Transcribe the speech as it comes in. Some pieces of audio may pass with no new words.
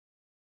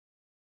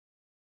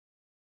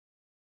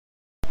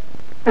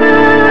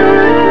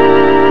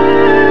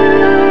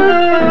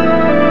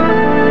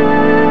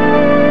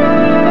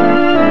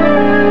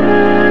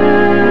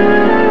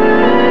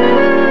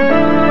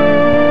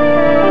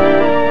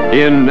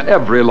In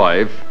every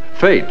life,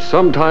 fate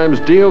sometimes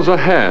deals a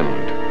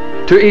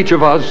hand. To each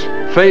of us,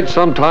 fate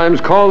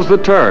sometimes calls the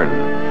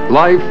turn.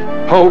 Life,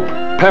 hope,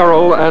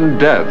 peril, and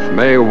death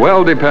may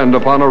well depend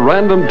upon a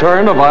random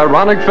turn of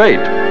ironic fate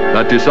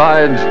that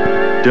decides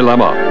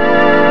dilemma.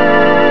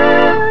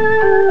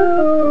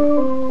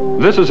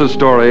 This is a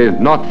story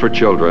not for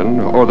children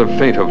or the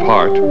faint of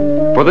heart,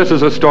 for this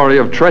is a story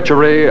of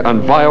treachery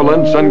and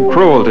violence and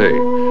cruelty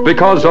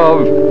because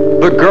of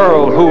the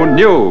girl who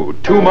knew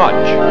too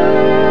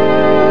much.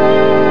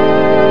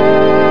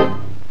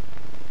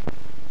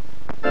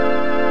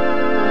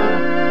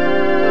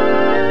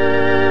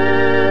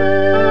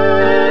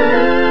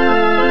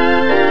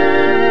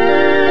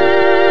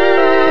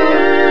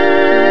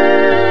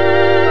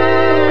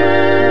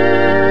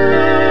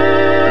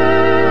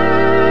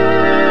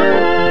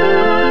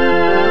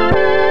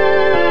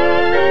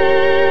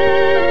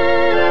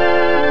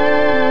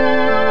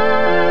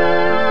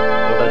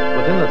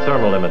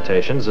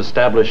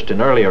 Established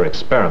in earlier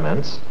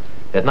experiments,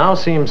 it now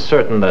seems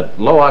certain that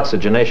low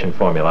oxygenation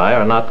formulae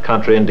are not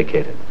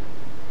contraindicated.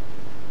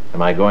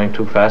 Am I going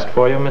too fast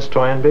for you, Miss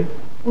Toynbee?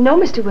 No,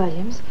 Mr.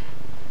 Williams.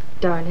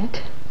 Darn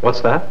it.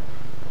 What's that?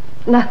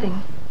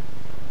 Nothing.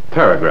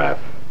 Paragraph.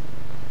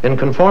 In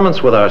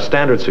conformance with our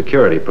standard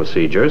security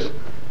procedures,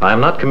 I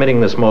am not committing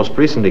this most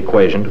recent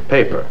equation to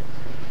paper,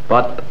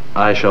 but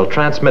I shall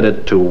transmit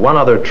it to one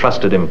other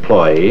trusted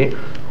employee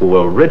who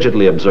will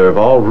rigidly observe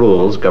all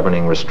rules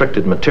governing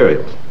restricted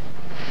materials.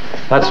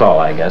 That's all,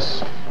 I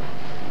guess.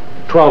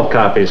 12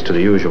 copies to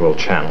the usual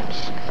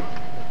channels.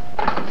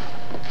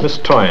 Miss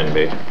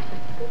Toynbee,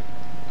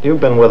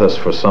 you've been with us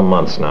for some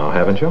months now,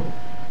 haven't you?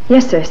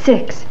 Yes, sir,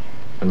 6.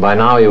 And by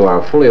now you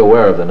are fully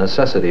aware of the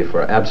necessity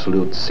for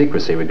absolute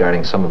secrecy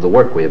regarding some of the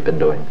work we have been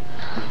doing.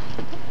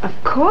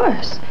 Of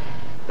course.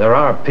 There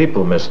are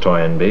people, Miss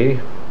Toynbee,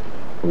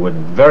 who would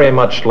very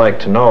much like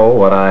to know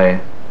what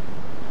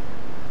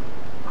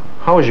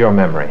How is your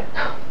memory?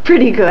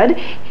 Pretty good.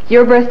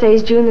 Your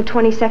birthday's June the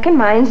 22nd,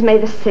 mine's May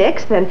the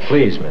 6th, and...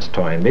 Please, Miss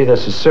Toynbee,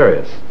 this is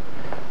serious.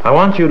 I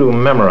want you to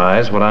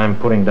memorize what I'm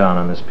putting down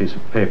on this piece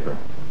of paper.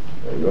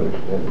 You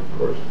understand, of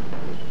course.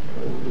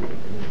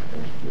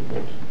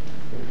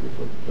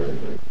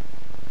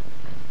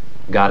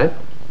 Got it?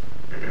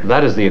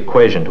 That is the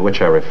equation to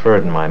which I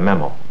referred in my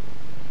memo.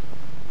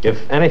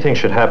 If anything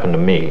should happen to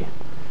me,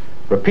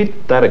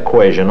 repeat that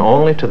equation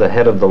only to the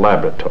head of the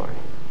laboratory,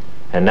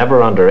 and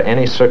never under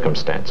any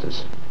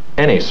circumstances,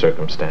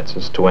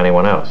 to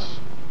anyone else.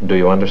 Do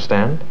you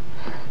understand?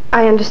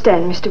 I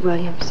understand, Mr.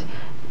 Williams.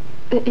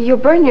 You'll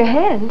burn your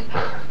hand.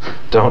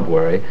 Don't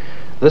worry.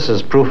 This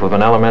is proof of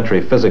an elementary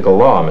physical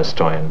law, Miss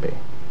Toynbee.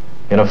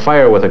 In a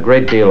fire with a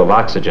great deal of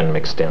oxygen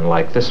mixed in,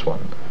 like this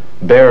one,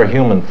 bare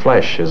human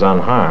flesh is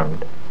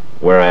unharmed,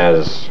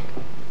 whereas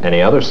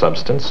any other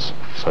substance,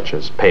 such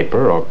as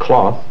paper or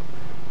cloth,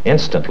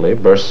 instantly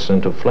bursts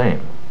into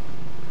flame.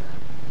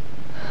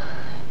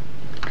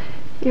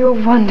 You're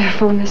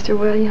wonderful, Mr.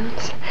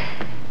 Williams.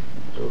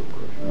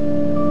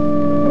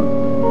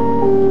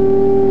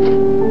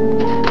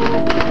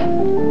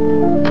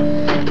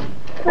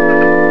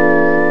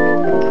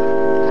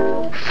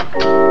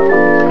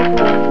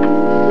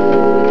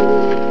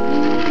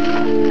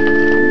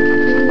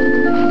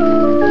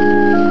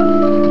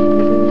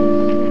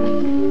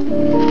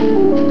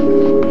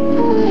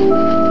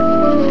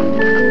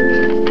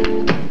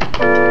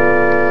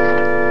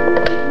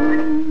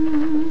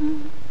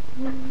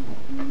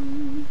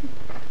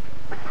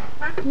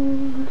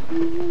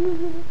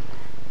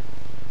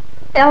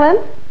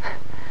 Ellen,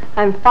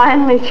 I'm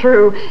finally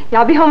through. Yeah,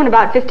 I'll be home in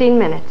about 15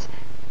 minutes.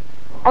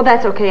 Oh,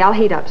 that's okay. I'll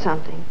heat up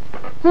something.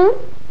 Oh,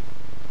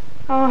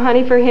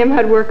 honey, for him,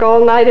 I'd work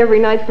all night, every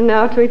night from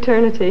now to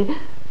eternity.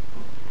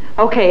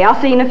 Okay, I'll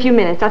see you in a few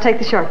minutes. I'll take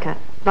the shortcut.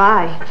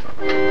 Bye.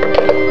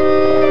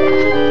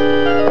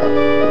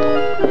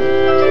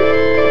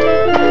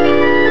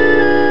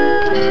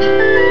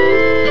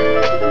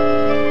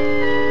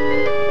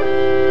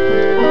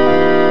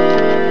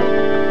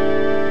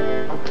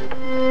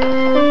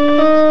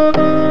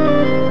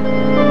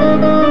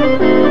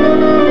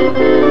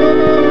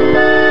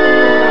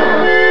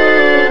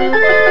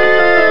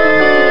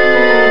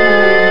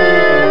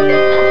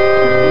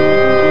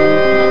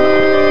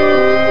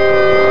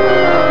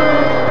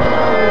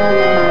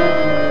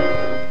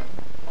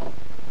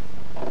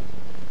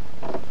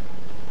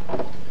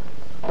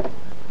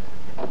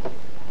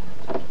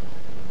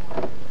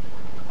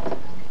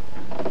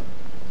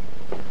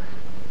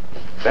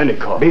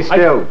 Be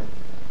still.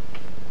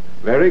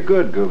 Very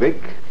good,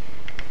 Guvik.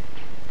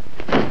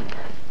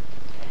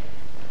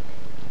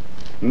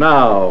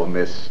 Now,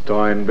 Miss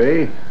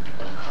Toynbee.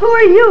 Who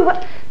are you?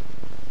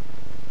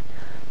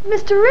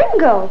 Mr.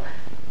 Ringo.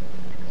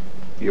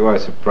 You are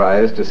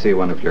surprised to see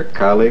one of your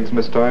colleagues,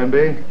 Miss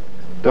Toynbee?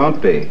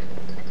 Don't be.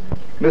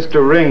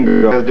 Mr.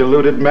 Ringo has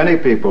deluded many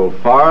people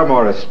far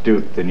more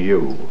astute than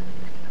you.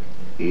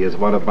 He is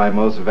one of my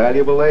most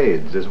valuable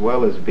aides, as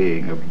well as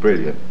being a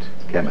brilliant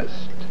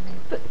chemist.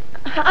 But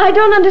I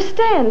don't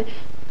understand.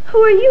 Who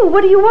are you?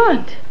 What do you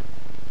want?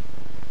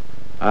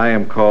 I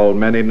am called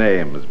many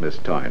names, Miss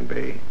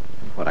Toynbee.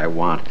 What I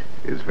want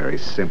is very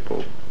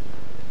simple.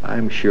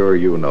 I'm sure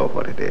you know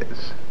what it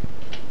is.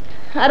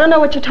 I don't know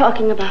what you're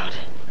talking about.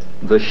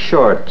 The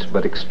short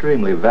but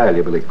extremely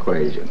valuable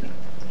equation,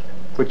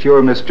 which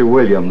your Mr.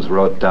 Williams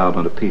wrote down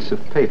on a piece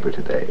of paper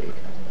today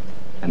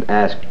and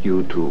asked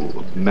you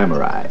to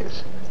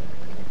memorize.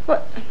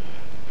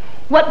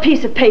 What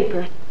piece of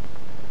paper?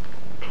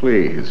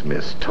 Please,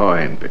 Miss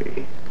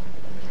Toynbee.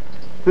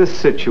 This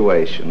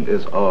situation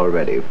is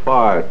already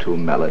far too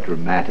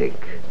melodramatic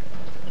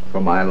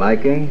for my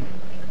liking.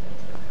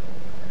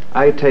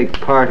 I take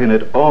part in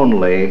it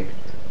only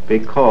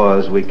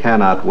because we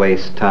cannot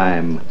waste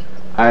time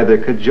either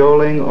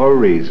cajoling or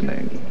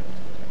reasoning.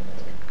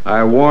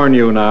 I warn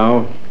you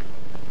now,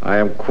 I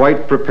am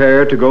quite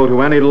prepared to go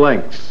to any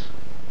lengths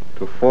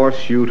to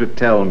force you to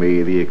tell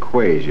me the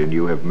equation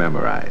you have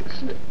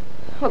memorized.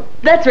 Well,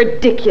 that's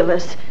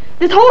ridiculous.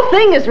 This whole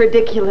thing is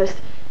ridiculous.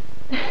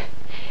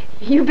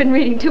 You've been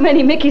reading too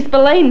many Mickey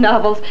Spillane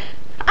novels.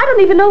 I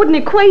don't even know what an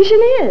equation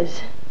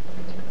is.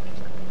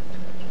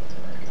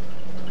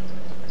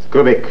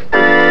 Kubik.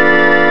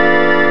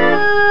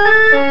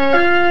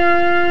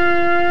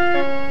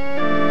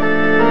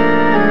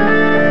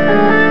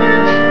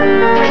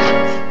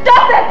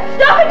 Stop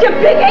it, you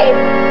piggy!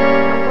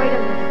 Now, wait a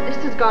minute.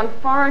 This has gone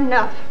far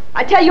enough.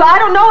 I tell you, I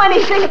don't know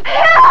anything.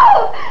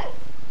 Help!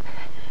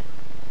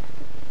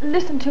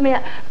 Listen to me.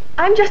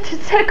 I'm just his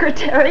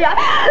secretary.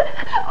 Help!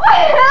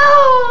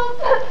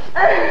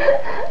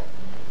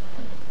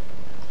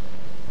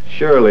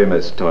 Surely,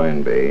 Miss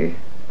Toynbee,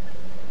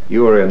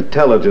 you are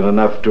intelligent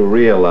enough to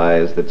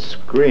realize that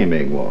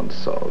screaming won't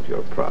solve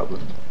your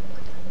problem.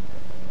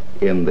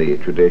 In the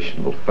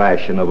traditional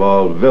fashion of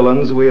all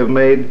villains, we have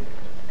made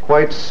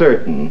quite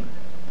certain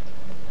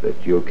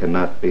that you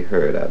cannot be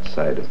heard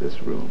outside of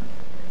this room.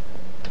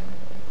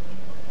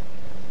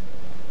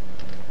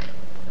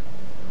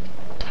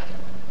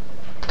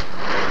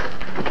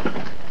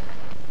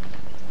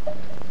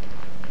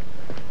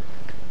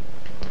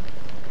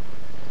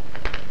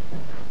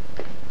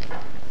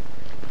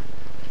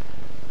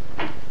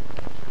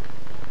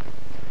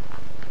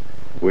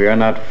 We are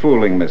not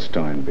fooling, Miss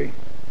Toynbee.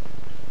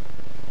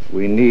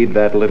 We need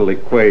that little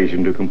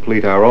equation to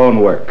complete our own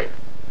work.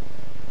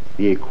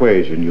 The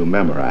equation you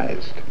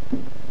memorized.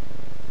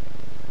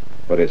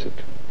 What is it?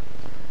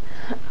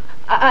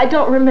 I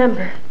don't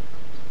remember.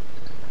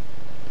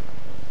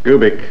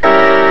 Kubik.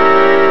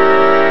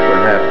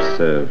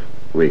 Perhaps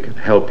we can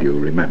help you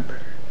remember.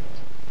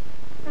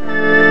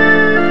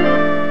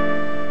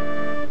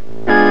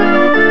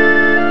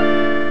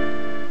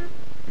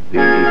 The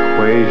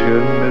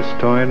equation, Miss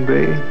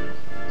Toynbee?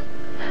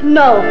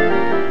 No.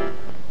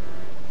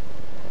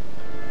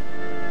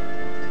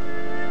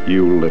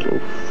 You little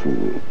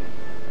fool.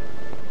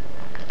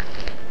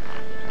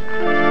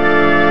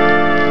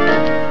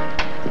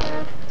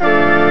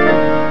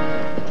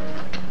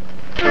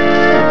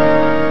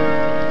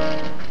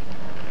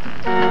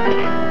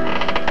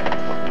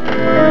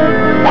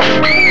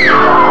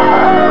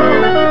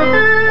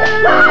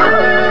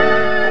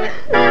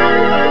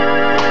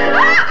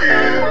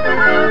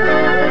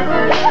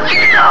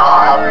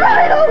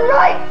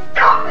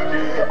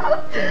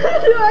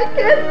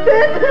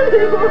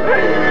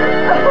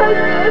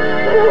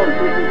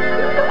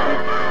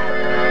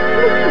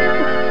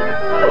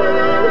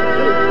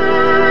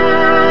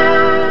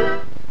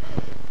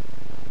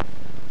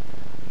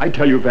 I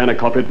tell you,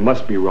 Vanikoff, it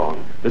must be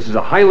wrong. This is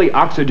a highly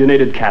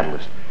oxygenated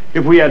catalyst.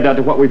 If we add that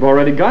to what we've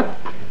already got,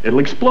 it'll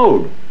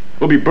explode.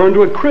 We'll be burned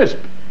to a crisp.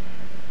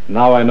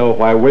 Now I know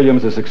why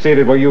Williams has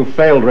succeeded where you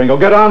failed, Ringo.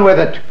 Get on with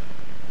it.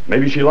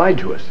 Maybe she lied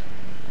to us.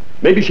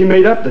 Maybe she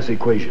made up this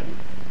equation.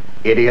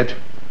 Idiot.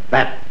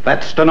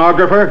 That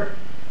stenographer?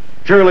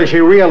 Surely she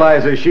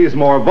realizes she's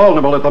more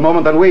vulnerable at the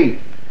moment than we.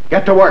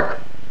 Get to work.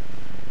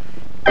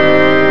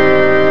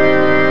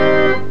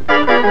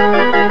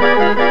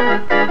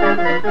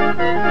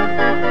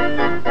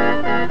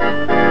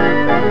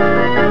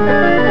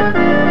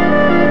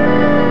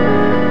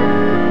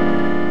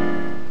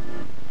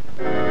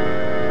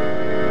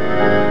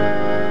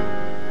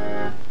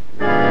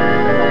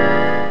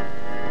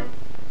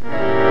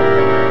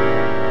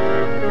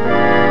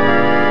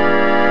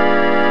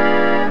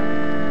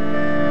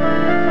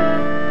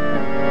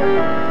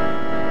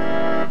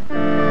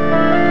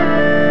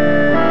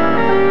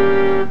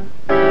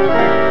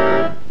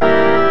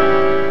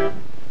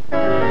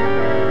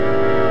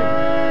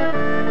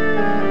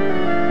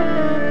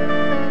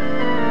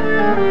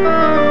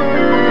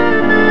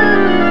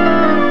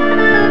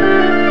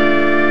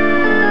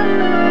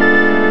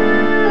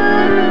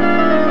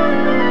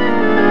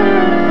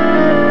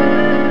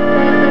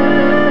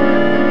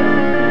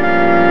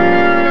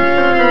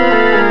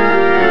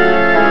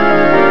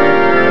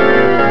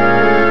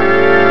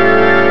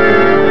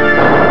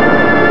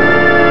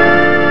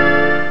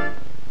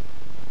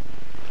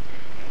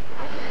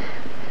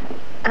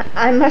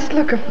 I must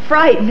look a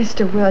fright,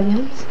 Mr.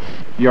 Williams.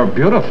 You're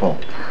beautiful.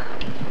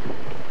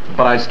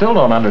 But I still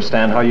don't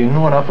understand how you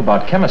knew enough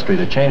about chemistry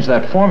to change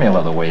that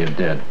formula the way you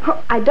did.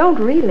 Oh, I don't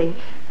really.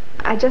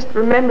 I just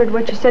remembered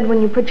what you said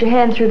when you put your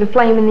hand through the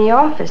flame in the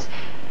office.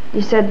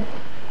 You said,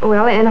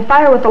 well, in a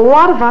fire with a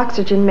lot of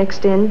oxygen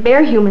mixed in,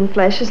 bare human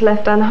flesh is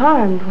left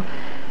unharmed.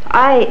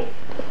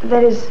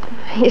 That is,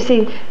 you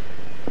see,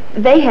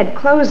 they had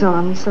clothes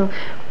on, so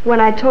when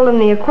I told them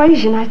the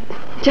equation, I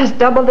just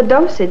doubled the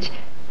dosage.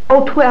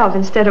 012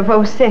 instead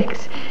of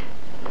 06.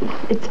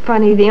 It's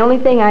funny, the only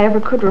thing I ever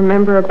could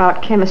remember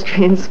about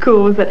chemistry in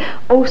school was that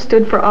O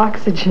stood for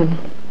oxygen.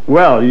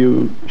 Well,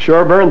 you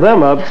sure burned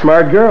them up,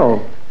 smart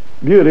girl.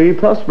 Beauty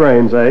plus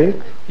brains, eh?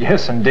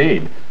 Yes,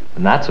 indeed.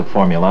 And that's a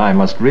formula I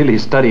must really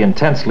study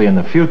intensely in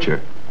the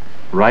future.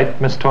 Right,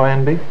 Miss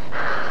Toynbee?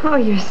 Oh,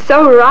 you're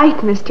so right,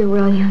 Mr.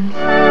 Williams.